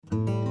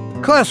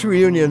Class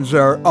reunions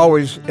are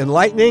always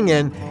enlightening,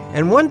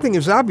 and one thing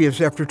is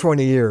obvious after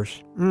 20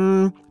 years.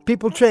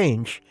 People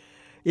change.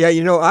 Yeah,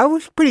 I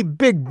was a pretty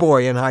big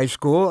boy in high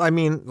school. I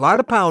mean, a lot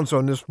of pounds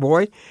on this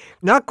boy.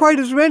 Not quite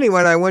as many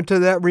when I went to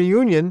that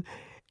reunion.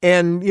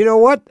 And you know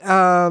what?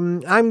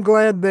 I'm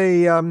glad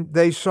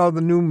they saw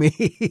the new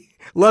me,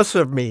 less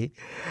of me.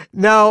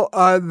 Now,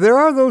 there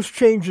are those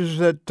changes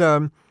that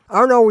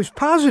aren't always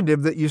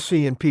positive that you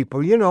see in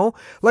people,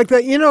 like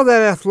that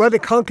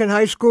athletic hunk in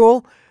high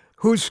school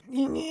who's,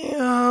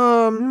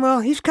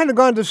 he's kind of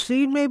gone to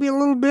seed maybe a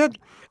little bit,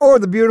 or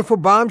the beautiful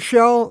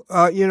bombshell,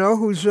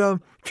 who's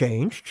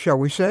changed, shall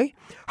we say.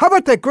 How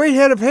about that great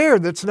head of hair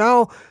that's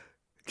now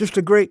just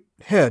a great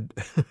head?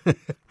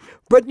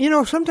 But,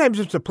 sometimes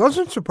it's a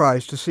pleasant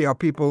surprise to see how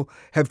people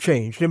have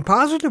changed in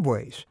positive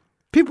ways.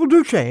 People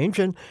do change,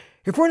 and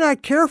if we're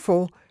not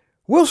careful,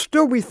 we'll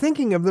still be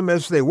thinking of them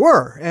as they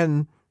were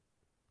and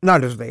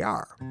not as they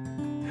are.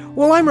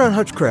 Well, I'm Ron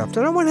Hutchcraft,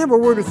 and I want to have a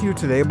word with you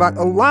today about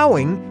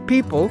allowing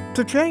people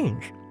to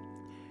change.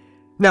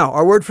 Now,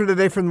 our word for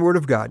today from the Word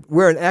of God.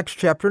 We're in Acts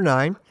chapter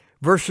 9,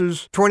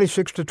 verses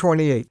 26 to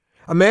 28.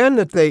 A man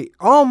that they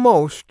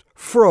almost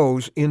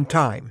froze in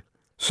time.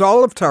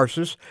 Saul of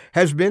Tarsus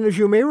has been, as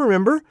you may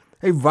remember,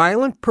 a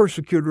violent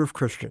persecutor of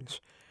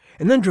Christians.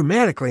 And then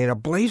dramatically, in a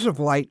blaze of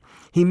light,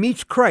 he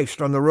meets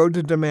Christ on the road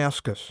to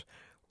Damascus.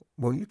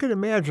 Well, you can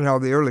imagine how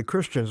the early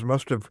Christians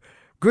must have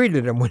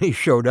greeted him when he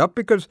showed up,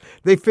 because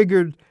they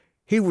figured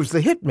he was the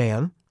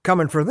hitman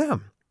coming for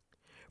them.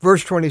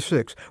 Verse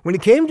 26, when he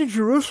came to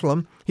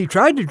Jerusalem, he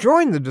tried to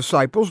join the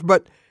disciples,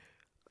 but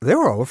they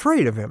were all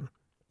afraid of him.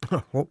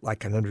 Well, I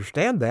can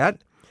understand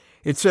that.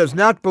 It says,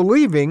 not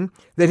believing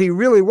that he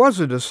really was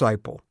a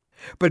disciple.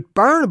 But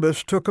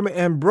Barnabas took him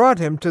and brought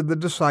him to the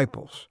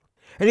disciples.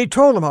 And he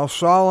told them how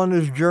Saul on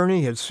his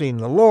journey had seen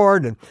the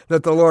Lord, and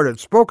that the Lord had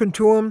spoken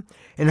to him,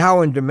 and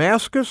how in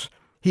Damascus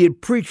he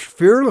had preached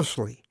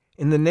fearlessly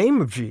in the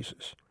name of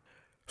Jesus.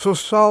 So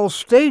Saul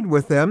stayed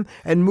with them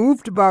and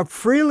moved about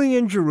freely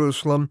in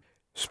Jerusalem,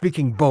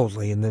 speaking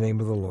boldly in the name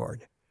of the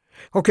Lord.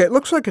 Okay, it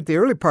looks like at the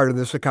early part of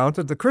this account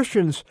that the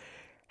Christians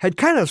had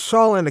kind of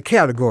Saul in a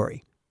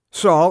category.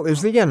 Saul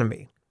is the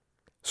enemy.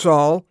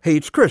 Saul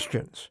hates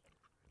Christians.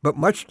 But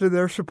much to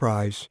their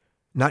surprise,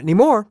 not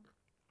anymore.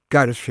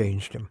 God has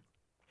changed him.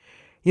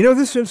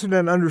 This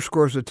incident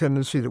underscores a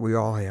tendency that we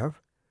all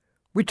have.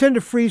 We tend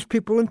to freeze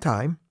people in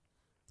time.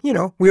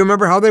 We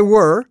remember how they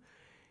were,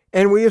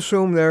 and we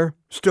assume they're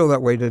still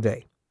that way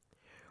today.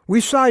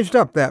 We sized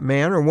up that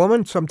man or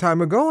woman some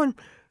time ago, and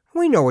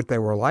we know what they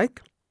were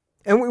like.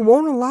 And we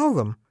won't allow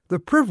them the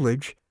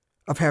privilege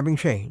of having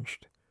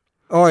changed.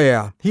 Oh,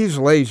 yeah, he's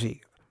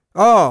lazy.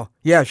 Oh,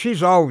 yeah,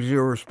 she's always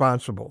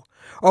irresponsible.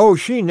 Oh,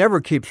 she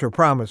never keeps her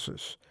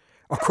promises.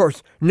 Of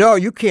course, no,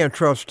 you can't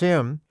trust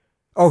him.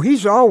 Oh,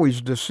 he's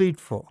always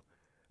deceitful.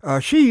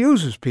 She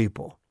uses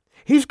people.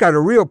 He's got a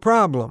real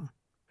problem.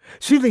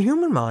 See, the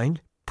human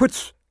mind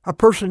puts a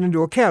person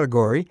into a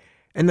category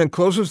and then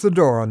closes the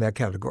door on that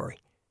category.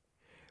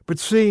 But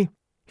see,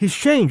 he's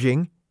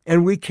changing,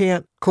 and we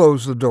can't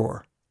close the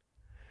door.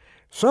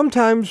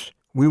 Sometimes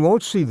we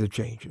won't see the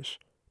changes,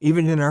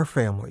 even in our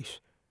families.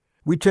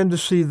 We tend to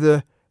see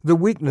the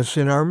weakness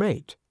in our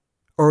mate,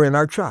 or in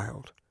our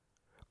child,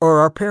 or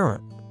our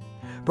parent.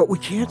 But we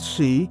can't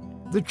see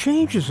the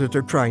changes that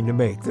they're trying to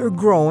make. They're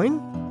growing.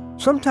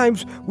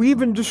 Sometimes we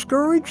even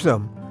discourage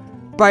them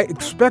by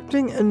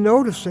expecting and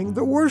noticing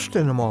the worst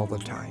in them all the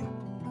time.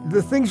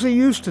 The things they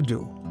used to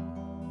do.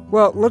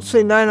 Well, let's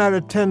say 9 out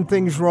of 10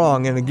 things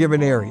wrong in a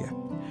given area.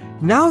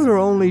 Now they're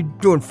only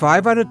doing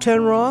 5 out of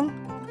 10 wrong,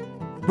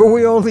 but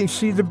we only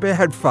see the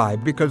bad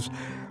 5 because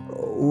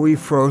we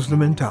froze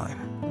them in time.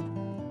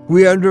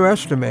 We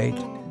underestimate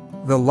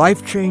the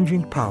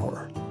life-changing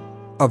power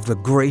of the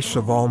grace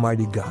of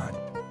Almighty God.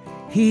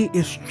 He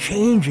is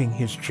changing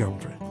His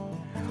children.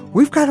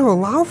 We've got to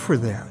allow for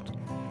that.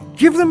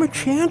 Give them a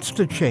chance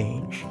to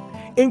change.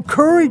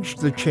 Encourage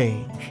the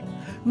change.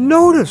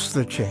 Notice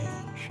the change.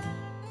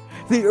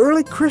 The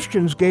early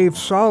Christians gave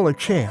Saul a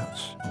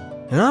chance,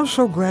 and I'm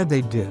so glad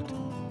they did.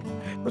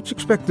 Let's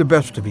expect the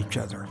best of each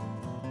other.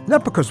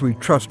 Not because we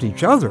trust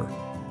each other,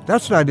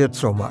 that's not it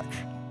so much,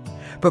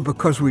 but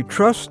because we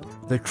trust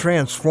the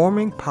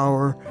transforming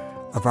power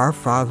of our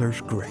Father's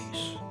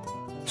grace.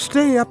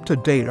 Stay up to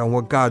date on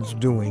what God's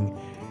doing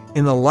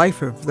in the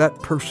life of that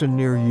person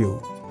near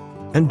you,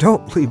 and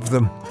don't leave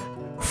them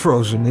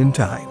frozen in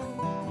time.